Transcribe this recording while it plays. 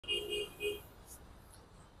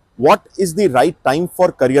What is the right time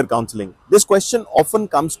for career counseling? This question often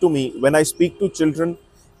comes to me when I speak to children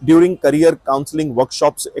during career counseling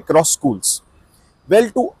workshops across schools. Well,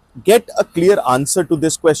 to get a clear answer to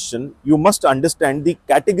this question, you must understand the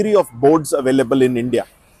category of boards available in India.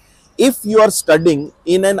 If you are studying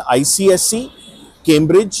in an ICSE,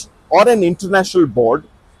 Cambridge, or an international board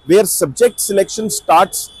where subject selection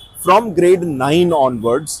starts from grade 9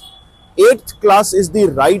 onwards, 8th class is the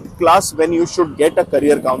right class when you should get a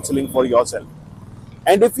career counseling for yourself.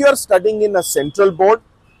 And if you are studying in a central board,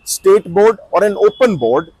 state board, or an open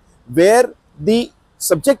board where the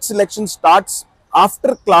subject selection starts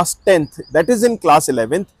after class 10th, that is in class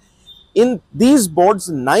 11th, in these boards,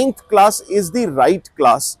 9th class is the right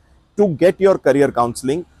class to get your career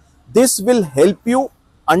counseling. This will help you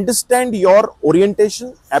understand your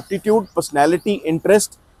orientation, aptitude, personality,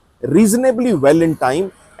 interest reasonably well in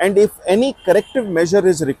time, and if any corrective measure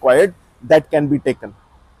is required, that can be taken.